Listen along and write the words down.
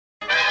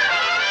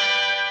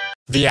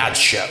The Ad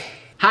Show.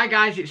 Hi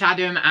guys, it's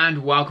Adam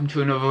and welcome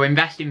to another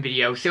investing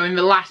video. So in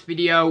the last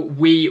video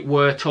we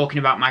were talking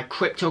about my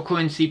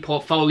cryptocurrency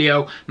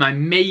portfolio, my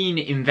main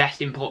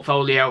investing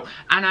portfolio,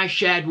 and I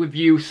shared with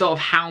you sort of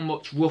how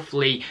much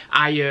roughly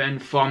I earn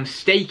from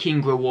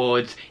staking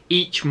rewards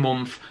each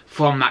month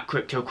from that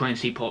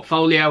cryptocurrency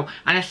portfolio.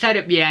 And I said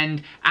at the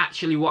end,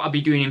 actually what I'll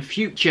be doing in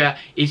future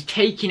is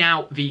taking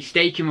out the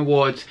staking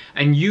rewards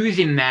and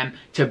using them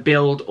to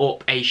build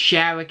up a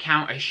share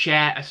account, a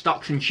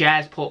stocks and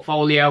shares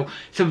portfolio.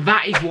 So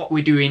that is what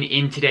we're doing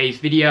in today's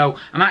video.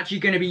 I'm actually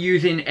going to be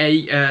using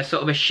a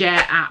sort of a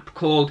share app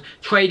called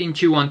Trading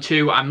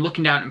 212. I'm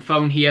looking down at my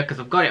phone here because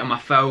I've got it on my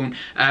phone,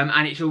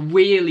 and it's a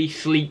really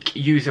sleek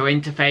user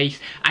interface,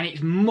 and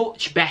it's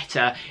much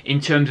better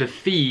in terms of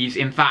fees.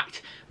 In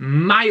fact,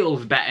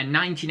 miles better,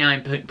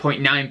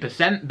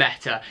 99.9%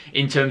 better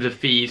in terms of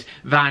fees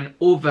than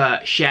other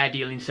share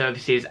dealing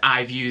services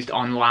I've used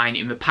online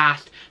in the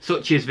past,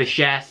 such as the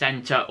Share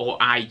Center or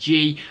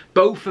IG.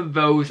 Both of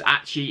those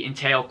actually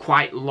entail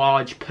quite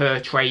large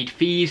per trade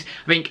fees.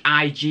 I think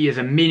IG as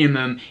a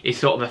minimum is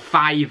sort of a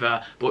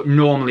 £5, but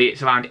normally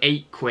it's around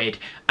 £8.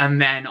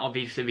 And then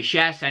obviously the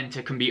Share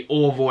Center can be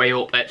all the way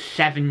up at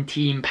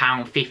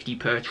 £17.50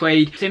 per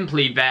trade.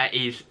 Simply there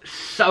is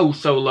so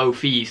low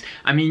fees.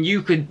 I mean,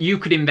 you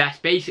could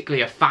invest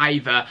basically a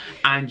 £5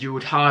 and you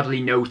would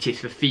hardly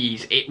notice the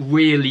fees. It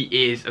really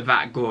is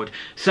that good.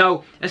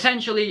 So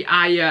essentially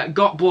I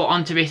got brought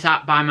onto this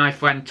app by my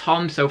friend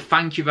Tom, so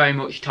thank you very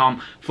much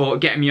Tom for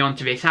getting me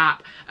onto this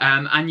app.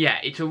 And yeah,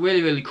 it's a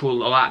really cool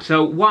little app.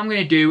 So what I'm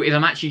going to do is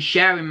I'm actually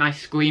sharing my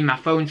screen, my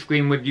phone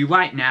screen with you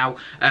right now,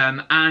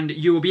 and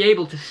you will be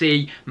able to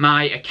see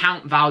my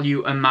account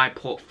value and my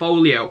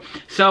portfolio.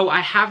 So I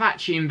have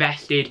actually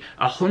invested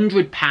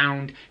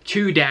 £100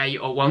 today,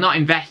 or well, not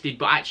invested,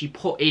 but actually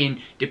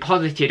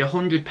deposited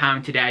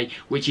 £100 today,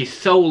 which is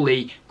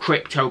solely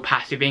crypto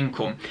passive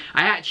income.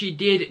 I actually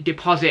did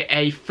deposit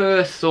a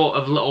first sort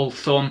of little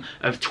sum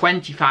of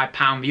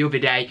 £25 the other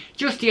day,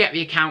 just to get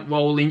the account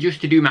rolling,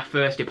 just to do my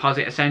first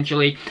deposit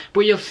essentially.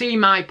 But you'll see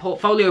my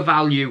portfolio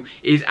value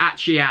is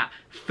actually at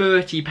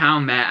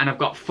 £30 there, and I've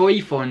got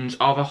free funds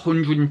of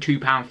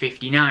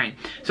 £102.59.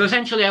 So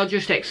essentially I'll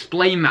just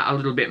explain that a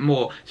little bit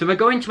more. So if I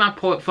go into my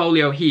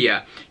portfolio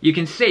here, you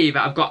can see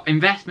that I've got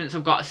investments.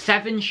 I've got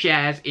 7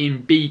 shares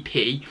in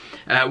BP,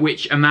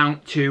 which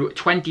amount to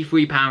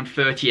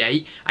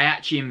 £23.38. I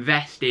actually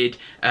invested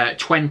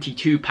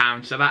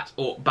 £22, so that's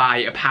up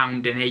by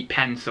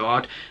 £1.08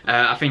 odd.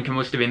 I think I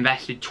must have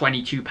invested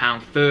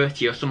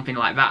 £22.30 or something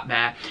like that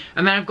there.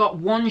 And then I've got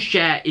 1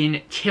 share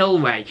in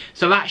Tilray.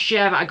 So that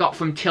share that I got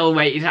from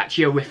Tilray is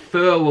actually a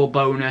referral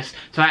bonus.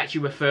 So I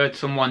actually referred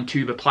someone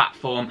to the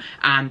platform,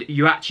 and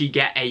you actually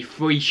get a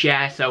free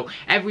share. So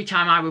every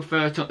time I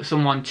refer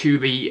someone to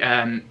the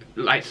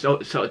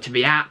to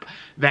the app,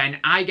 then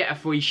I get a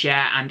free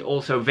share and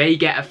also they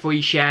get a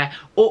free share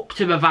up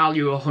to the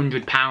value of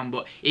 £100,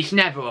 but it's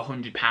never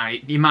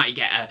 £100. You might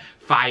get a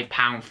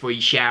 £5 free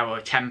share or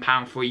a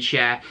 £10 free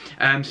share.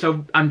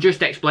 So I'm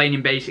just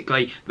explaining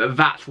basically that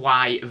that's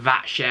why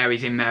that share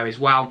is in there as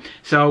well.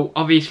 So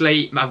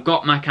obviously I've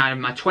got my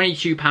my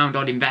 £22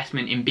 odd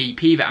investment in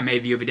BP that I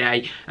made the other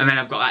day, and then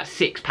I've got that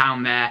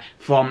 £6 there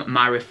from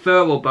my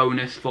referral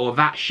bonus for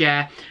that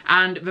share.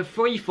 And the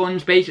free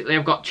funds, basically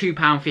I've got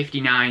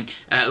 £2.59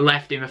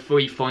 left in the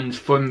free funds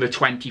from the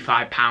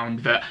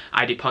 £25 that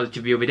I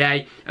deposited the other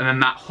day, and then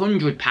that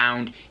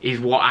 £100 is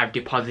what I've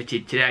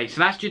deposited today. So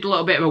that's just a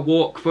little bit of a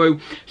walkthrough.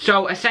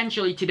 So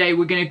essentially today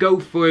we're going to go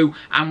through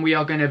and we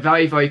are going to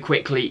very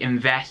quickly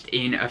invest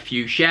in a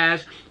few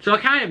shares. So I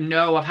kind of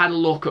know, I've had a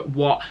look at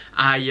what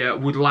I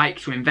would like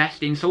to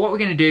invest in. So what we're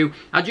going to do,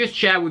 I'll just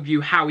share with you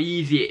how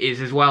easy it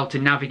is as well to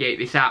navigate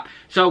this app.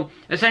 So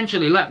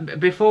essentially,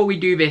 before we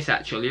do this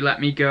actually,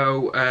 let me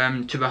go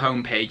to the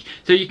home page.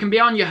 So you can be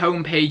on your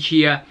home page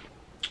here,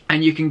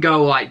 and you can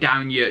go like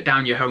down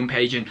your home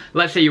page, and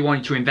let's say you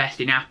wanted to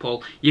invest in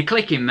Apple, you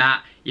click in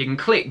that. You can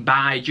click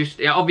buy.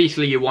 Just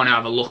obviously you want to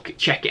have a look,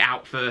 check it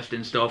out first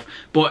and stuff,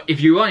 but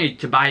if you wanted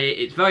to buy it,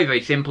 it's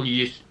very simple.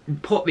 You just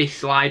put this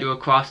slider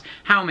across,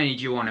 how many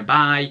do you want to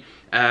buy,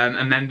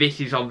 and then this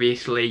is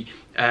obviously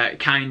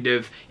kind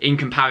of in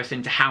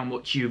comparison to how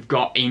much you've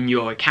got in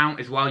your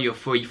account as well, your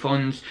free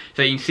funds.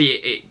 So you can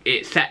see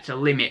it sets a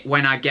limit.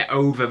 When I get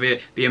over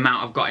the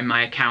amount I've got in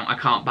my account, I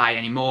can't buy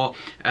anymore.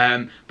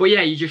 But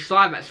yeah, you just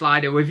slide that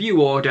slider,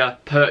 review order,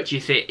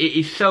 purchase it. It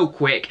is so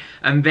quick,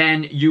 and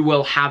then you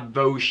will have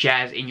those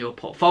shares in your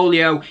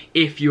portfolio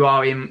if you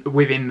are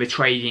within the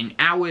trading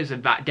hours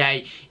of that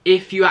day.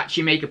 If you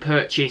actually make a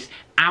purchase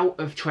out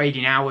of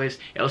trading hours,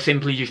 it'll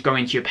simply just go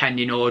into your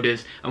pending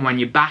orders, and when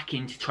you're back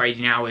into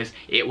trading hours,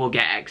 it will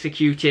get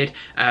executed.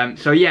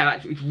 So yeah,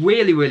 it's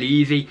really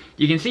easy.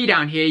 You can see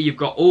down here you've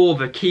got all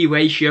the key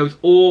ratios,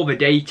 all the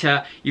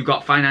data. You've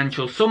got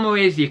financial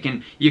summaries. You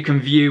can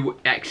view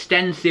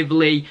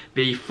extensively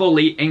the full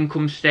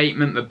income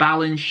statement, the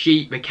balance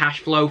sheet, the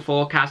cash flow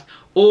forecast,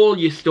 all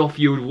your stuff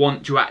you would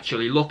want to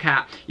actually look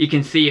at. You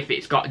can see if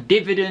it's got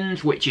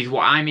dividends, which is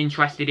what I'm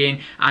interested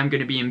in. I'm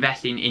going to be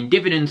investing in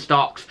dividend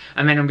stocks,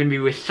 and then I'm going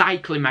to be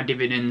recycling my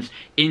dividends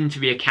into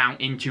the account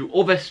into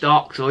other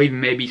stocks, or even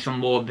maybe some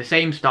more of the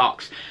same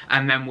stocks,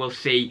 and then we'll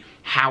see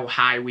how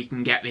high we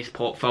can get this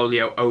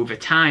portfolio over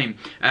time.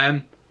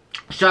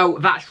 So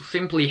that's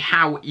simply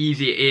how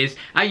easy it is.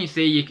 As you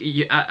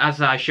see,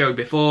 as I showed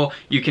before,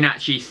 you can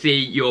actually see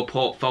your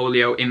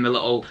portfolio in the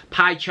little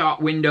pie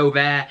chart window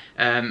there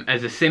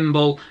as a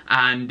symbol,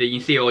 and you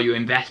can see all your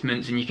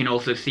investments, and you can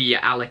also see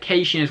your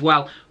allocation as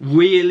well.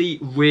 Really,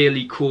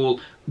 really cool.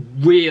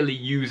 Really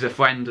user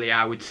friendly,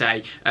 I would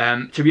say.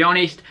 To be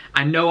honest,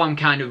 I know I'm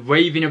kind of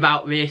raving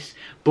about this,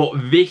 but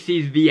this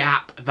is the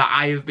app that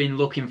I have been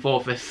looking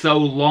for so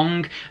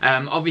long.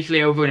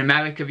 Obviously over in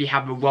America we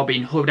have the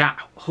Robinhood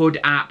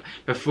app,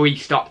 the free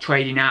stock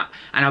trading app,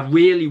 and I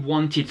really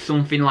wanted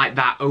something like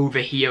that over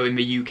here in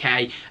the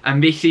UK,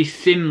 and this is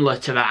similar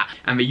to that,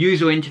 and the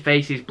user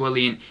interface is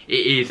brilliant.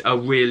 It is a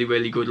really,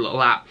 really good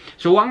little app.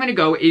 So what I'm going to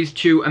go is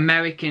to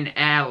American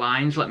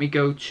Airlines. Let me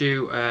go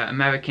to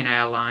American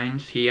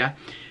Airlines here,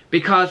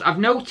 because I've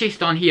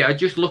noticed on here,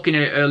 just looking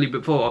at it early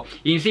before,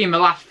 you can see in the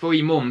last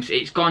 3 months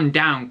it's gone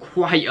down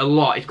quite a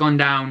lot. It's gone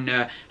down,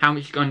 how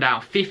much it's gone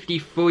down?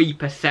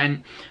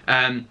 53%.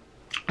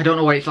 I don't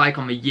know what it's like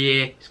on the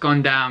year. It's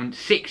gone down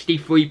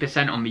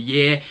 63% on the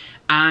year,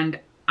 and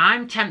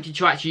I'm tempted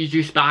to actually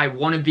just buy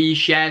one of these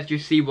shares,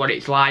 just see what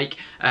it's like.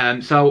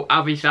 So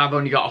obviously I've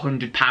only got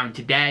 £100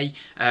 today.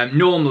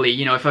 Normally,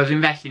 you know, if I was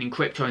investing in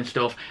crypto and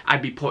stuff,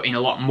 I'd be putting a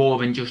lot more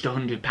than just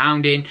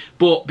 £100 in.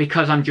 But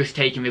because I'm just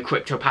taking the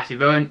crypto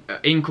passive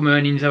income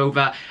earnings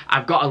over,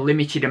 I've got a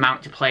limited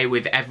amount to play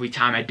with every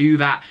time I do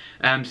that.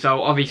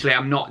 So obviously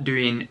I'm not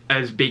doing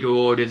as bigger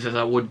orders as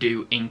I would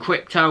do in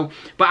crypto.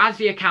 But as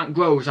the account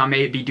grows, I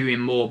may be doing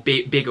more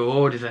bigger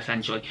orders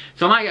essentially.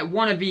 So I might get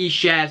one of these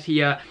shares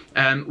here.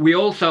 We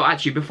also,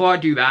 actually, before I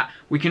do that,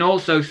 we can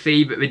also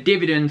see that the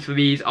dividends for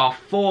these are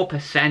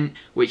 4%,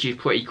 which is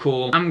pretty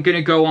cool. I'm going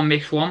to go on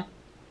this one.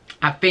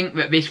 I think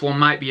that this one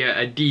might be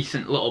a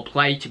decent little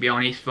play, to be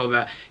honest, for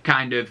the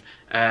kind of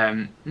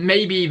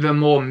maybe the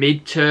more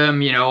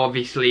mid-term. You know,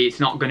 obviously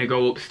it's not going to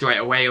go up straight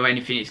away or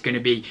anything. It's going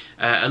to be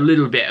a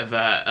little bit of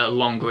a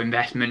longer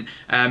investment,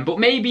 but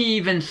maybe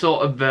even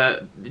sort of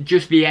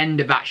just the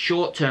end of that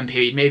short-term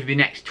period, maybe the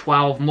next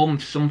 12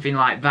 months, something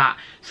like that.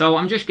 So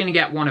I'm just going to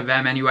get one of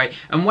them anyway,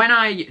 and when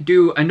I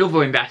do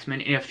another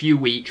investment in a few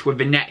weeks with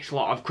the next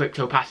lot of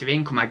crypto passive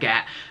income I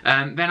get,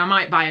 then I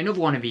might buy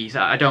another one of these.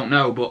 I don't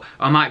know, but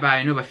I might buy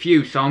another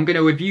few. So I'm going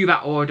to review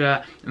that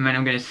order, and then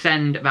I'm going to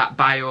send that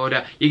buy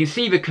order. You can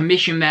see the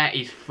commission there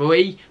is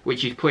free,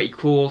 which is pretty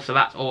cool, so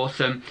that's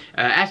awesome.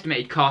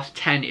 Estimated cost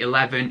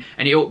 10.11,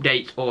 and it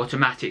updates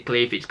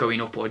automatically if it's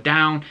going up or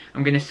down.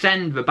 I'm going to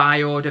send the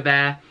buy order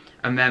there,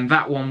 and then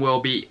that one will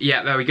be,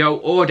 yeah, there we go,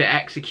 order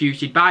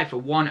executed. Buy for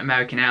one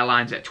American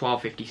Airlines at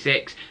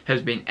 12.56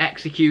 has been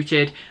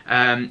executed.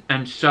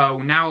 And so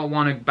now I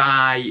want to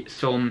buy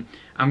some,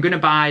 I'm going to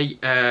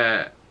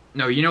buy,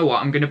 no, you know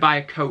what, I'm going to buy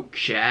a Coke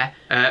share.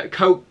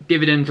 Coke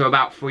dividends are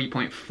about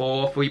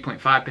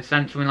 3.5%,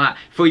 something like that.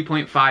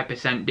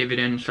 3.5%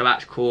 dividends, so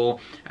that's cool.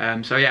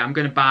 So yeah, I'm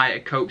going to buy a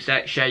Coke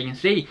share. You can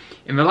see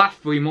in the last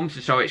 3 months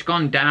or so, it's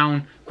gone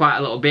down quite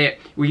a little bit.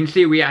 We can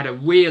see we had a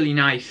really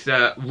nice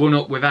run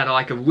up. We've had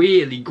like a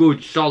really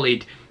good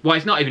solid, well,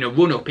 it's not even a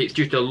run up, it's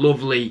just a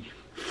lovely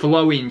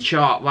flowing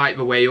chart right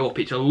the way up.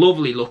 It's a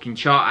lovely looking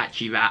chart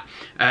actually, that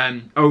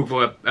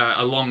over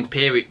a long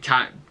period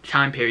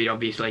time period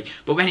obviously,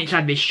 but then it's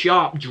had this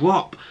sharp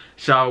drop.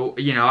 So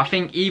you know, I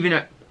think even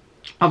at,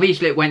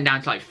 obviously it went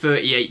down to like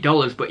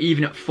 $38, but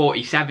even at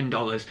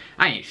 $47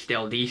 I think it's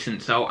still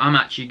decent. So I'm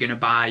actually going to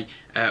buy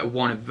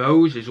one of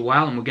those as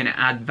well, and we're going to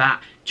add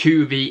that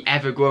to the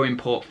ever-growing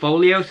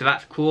portfolio, so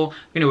that's cool. I'm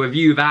going to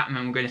review that, and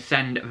then we're going to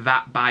send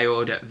that buy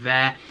order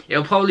there.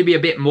 It'll probably be a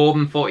bit more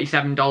than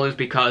 $47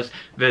 because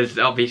there's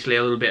obviously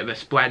a little bit of a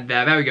spread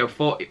there. There we go,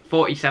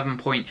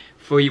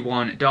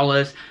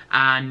 $47.31.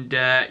 And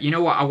you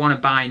know what I want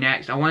to buy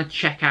next? I want to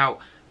check out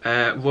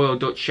Royal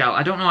Dutch Shell.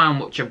 I don't know how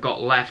much I've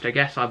got left. I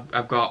guess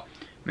I've got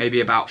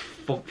maybe about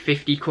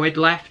 50 quid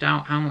left.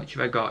 How much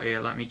have I got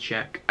here? Let me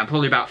check.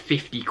 Probably about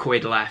 50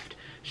 quid left.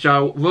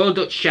 So Royal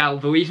Dutch Shell,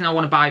 the reason I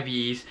want to buy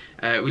these,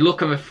 we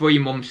look at the 3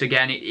 months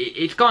again,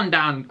 it's gone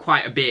down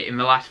quite a bit in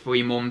the last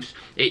 3 months.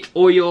 It's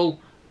oil,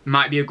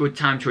 might be a good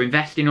time to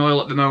invest in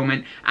oil at the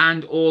moment,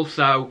 and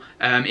also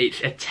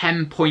it's a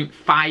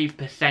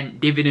 10.5%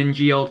 dividend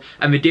yield,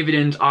 and the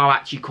dividends are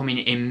actually coming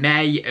in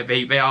May.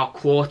 They are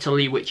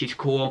quarterly, which is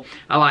cool.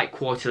 I like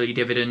quarterly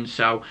dividends,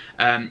 so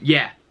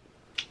yeah,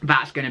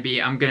 that's going to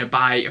be, I'm going to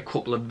buy a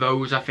couple of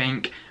those, I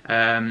think.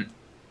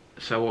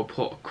 So we'll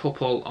put a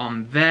couple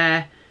on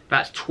there.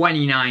 That's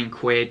 29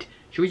 quid.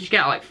 Should we just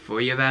get like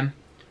 3 of them?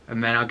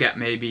 And then I'll get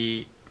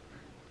maybe,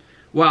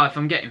 well, if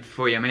I'm getting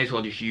 3, I may as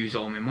well just use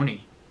all my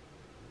money.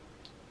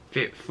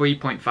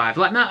 3.5.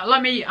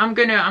 Let me, I'm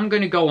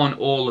gonna go on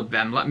all of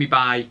them. Let me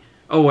buy,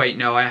 oh wait,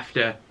 no, I have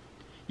to,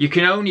 you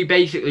can only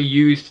basically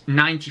use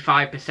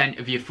 95%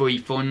 of your free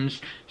funds,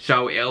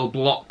 so it'll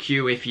block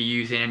you if you're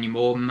using any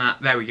more than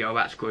that. There we go,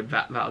 that's good,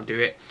 that'll do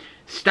it.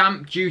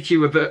 Stamp duty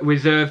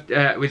reserve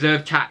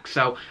tax,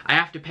 so I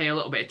have to pay a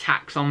little bit of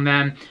tax on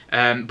them,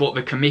 but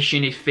the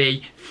commission is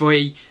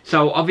free.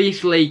 So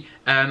obviously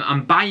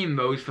I'm buying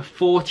those for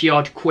 40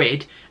 odd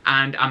quid,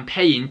 and I'm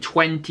paying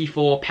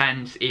 24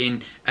 pence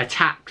in a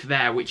tax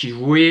there, which is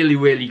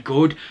really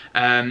good.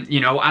 You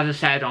know, as I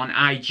said, on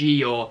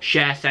IG or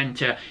Share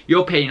Centre,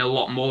 you're paying a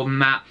lot more than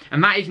that,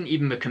 and that isn't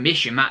even the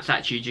commission, that's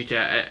actually just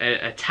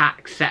a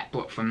tax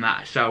separate from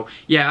that. So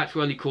yeah, that's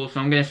really cool.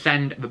 So I'm going to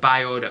send the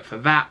buy order for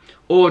that,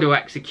 order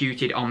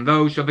executed on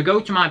those. So if I go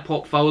to my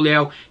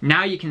portfolio,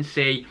 now you can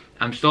see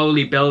I'm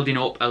slowly building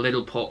up a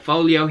little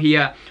portfolio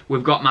here.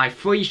 We've got my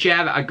free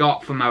share that I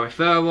got from my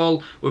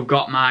referral, we've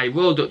got my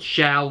Royal Dutch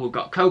Shell, we've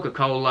got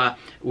Coca-Cola,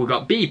 we've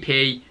got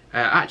BP,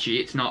 actually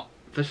it's not,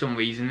 for some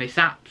reason this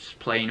app's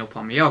playing up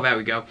on me, oh there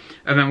we go,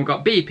 and then we've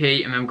got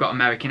BP, and then we've got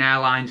American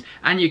Airlines,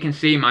 and you can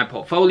see my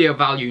portfolio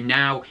value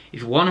now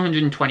is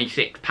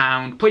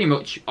 £126, pretty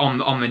much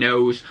on the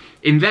nose,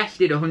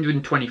 invested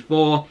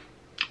 124,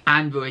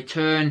 and the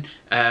return,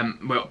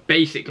 well,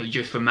 basically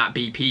just from that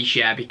BP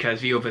share, because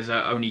the others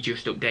are only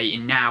just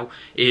updating now,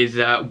 is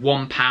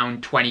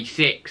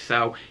 £1.26.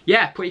 So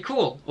yeah, pretty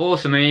cool,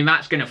 awesome. I mean,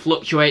 that's going to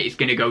fluctuate, it's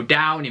going to go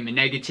down, in the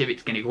negative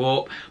it's going to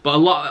go up, but a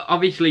lot,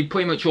 obviously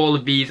pretty much all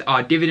of these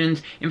are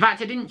dividends. In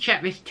fact, I didn't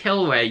check this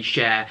Tilray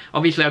share,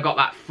 obviously I got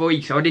that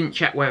free, so I didn't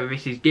check whether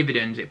this is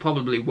dividends. It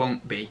probably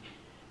won't be.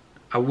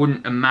 I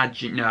wouldn't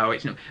imagine, no,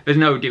 it's not, there's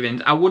no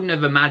dividends. I wouldn't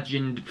have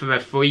imagined for a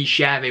free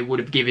share they would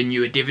have given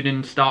you a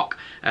dividend stock.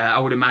 I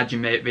would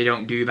imagine they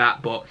don't do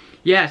that, but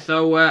yeah,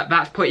 so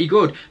that's pretty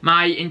good.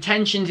 My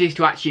intentions is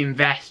to actually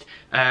invest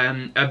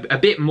a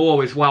bit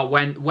more as well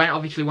when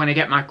obviously when I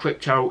get my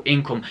crypto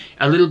income,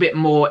 a little bit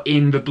more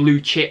in the blue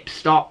chip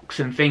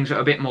stocks and things that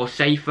are a bit more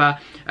safer,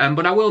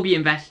 but I will be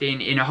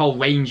investing in a whole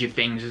range of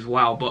things as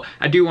well, but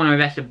I do want to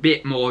invest a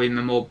bit more in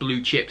the more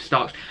blue chip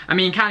stocks. I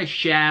mean, kind of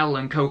Shell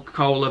and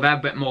Coca-Cola, they're a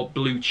bit more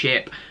blue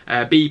chip,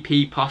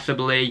 BP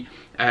possibly,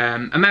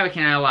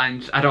 American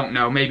Airlines, I don't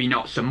know, maybe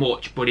not so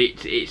much, but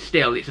it's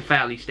a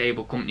fairly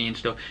stable company and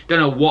stuff.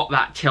 Don't know what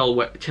that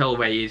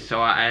Tilray is,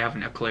 so I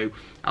haven't a clue.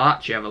 I'll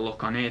actually have a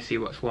look on here, see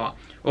what's what.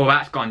 Oh,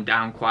 that's gone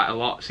down quite a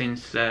lot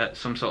since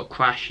some sort of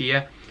crash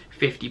here.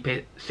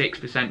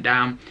 56%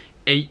 down,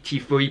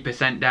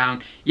 83%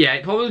 down. Yeah,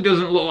 it probably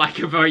doesn't look like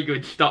a very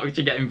good stock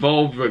to get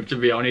involved with, to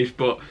be honest,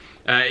 but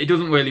it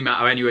doesn't really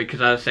matter anyway, because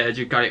as I said, I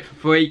just got it for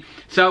free.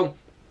 So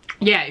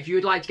yeah, if you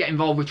would like to get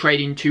involved with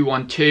Trading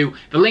 212,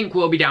 the link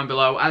will be down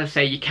below. As I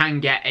say, you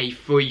can get a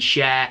free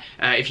share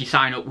if you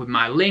sign up with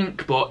my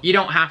link, but you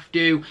don't have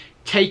to.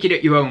 Take it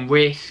at your own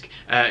risk,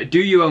 do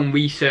your own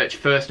research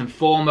first and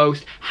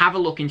foremost, have a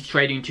look into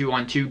Trading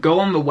 212, go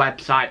on the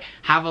website,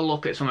 have a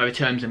look at some of the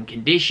terms and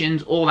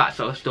conditions, all that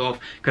sort of stuff,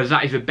 because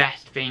that is the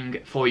best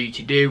thing for you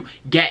to do.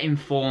 Get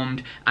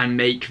informed and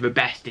make the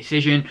best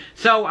decision.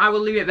 So I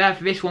will leave it there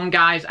for this one,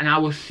 guys, and I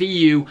will see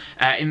you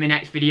in the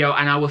next video,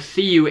 and I will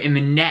see you in the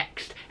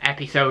next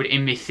episode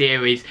in this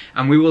series,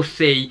 and we will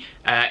see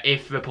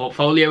if the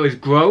portfolio has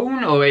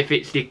grown or if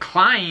it's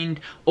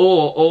declined,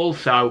 or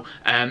also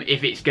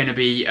if it's going to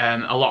be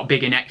a lot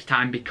bigger next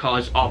time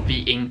because of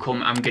the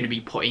income I'm going to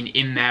be putting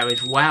in there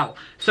as well.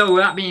 So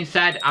with that being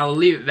said, I'll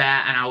leave it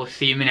there and I will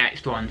see you in the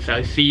next one.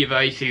 So see you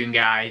very soon,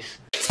 guys.